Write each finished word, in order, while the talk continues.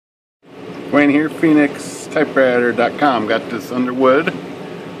Wayne here, PhoenixTypewriter.com. Got this Underwood.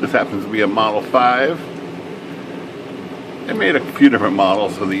 This happens to be a Model 5. They made a few different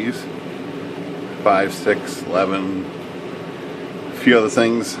models of these. 5, 6, 11, a few other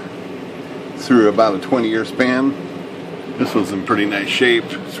things through about a 20-year span. This one's in pretty nice shape.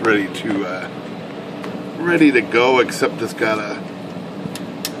 It's ready to go, except it's got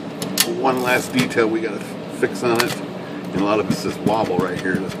one last detail we gotta fix on it. And a lot of it's this wobble right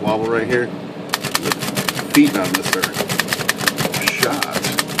here. This wobble right here. The feet on this are shot.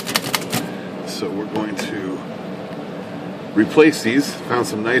 So we're going to replace these. Found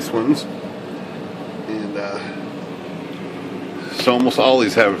some nice ones. And so almost all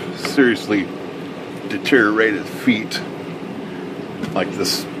these have seriously deteriorated feet. Like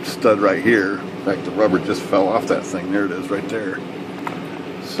this stud right here. In fact, the rubber just fell off that thing. There it is right there.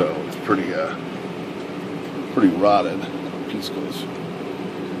 So it's pretty rotted. Piece goes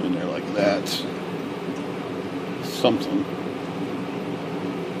in there like that. Something.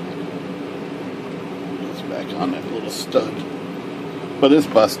 It's back on that little stud. But it's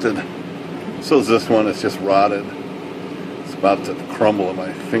busted. So is this one. It's just rotted. It's about to crumble in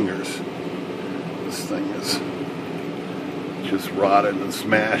my fingers. This thing is just rotted and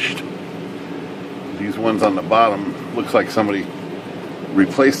smashed. These ones on the bottom, looks like somebody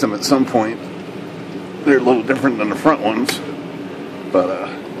replaced them at some point. They're a little different than the front ones, but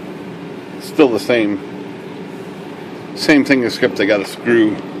still the same thing, except they got a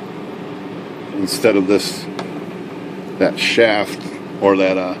screw instead of that shaft or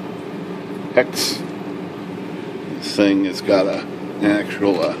that hex thing. It's got an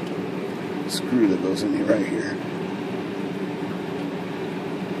actual screw that goes in here right here.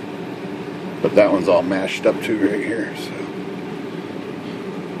 But that one's all mashed up too right here, so.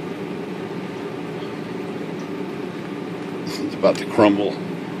 It's about to crumble.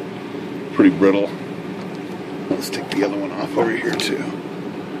 Pretty brittle. Let's take the other one off over here too.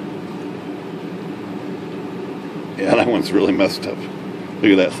 Yeah, that one's really messed up.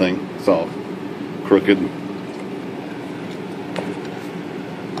 Look at that thing. It's all crooked.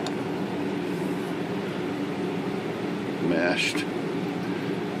 Mashed.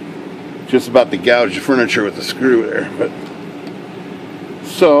 Just about to gouge the furniture with the screw there. But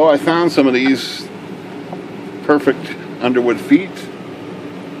so I found some of these perfect Underwood feet,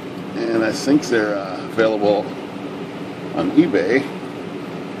 and I think they're available on eBay.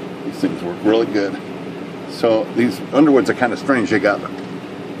 These things work really good. So these Underwoods are kind of strange. They got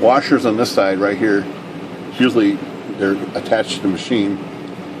washers on this side right here. Usually they're attached to the machine.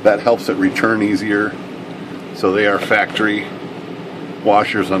 That helps it return easier. So they are factory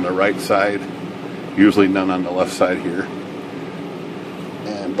washers on the right side. Usually none on the left side here.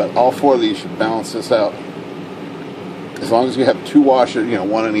 But all four of these should balance this out. As long as you have two washers,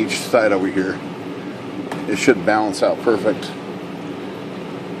 one on each side over here, it should balance out perfect.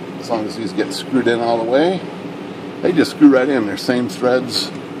 As long as these get screwed in all the way, they just screw right in. They're same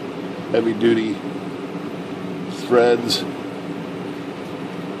threads, heavy duty threads,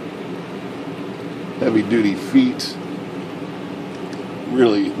 heavy duty feet.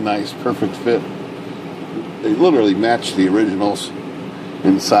 Really nice, perfect fit. They literally match the originals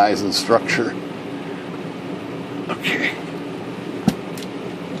in size and structure. Okay.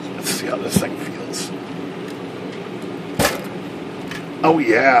 Let's see how this thing feels. Oh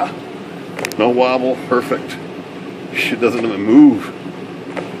yeah. No wobble. Perfect. Shit doesn't even move.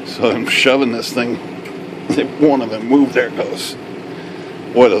 So I'm shoving this thing. It won't even move. There it goes.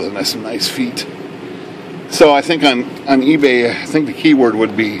 Boy, those are some nice feet. So I think on eBay, I think the keyword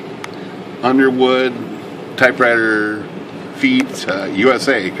would be Underwood typewriter feet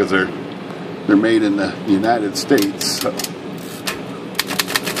USA, because they're made in the United States. So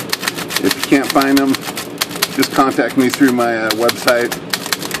if you can't find them, just contact me through my website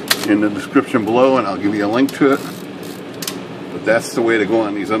in the description below, and I'll give you a link to it. But that's the way to go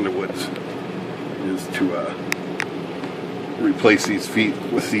on these Underwoods, is to replace these feet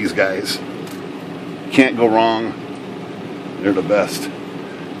with these guys. Can't go wrong. They're the best.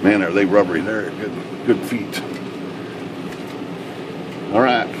 Man, are they rubbery. They're good feet.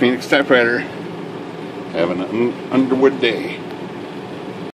 Alright, Phoenix Typewriter. Have an Underwood day.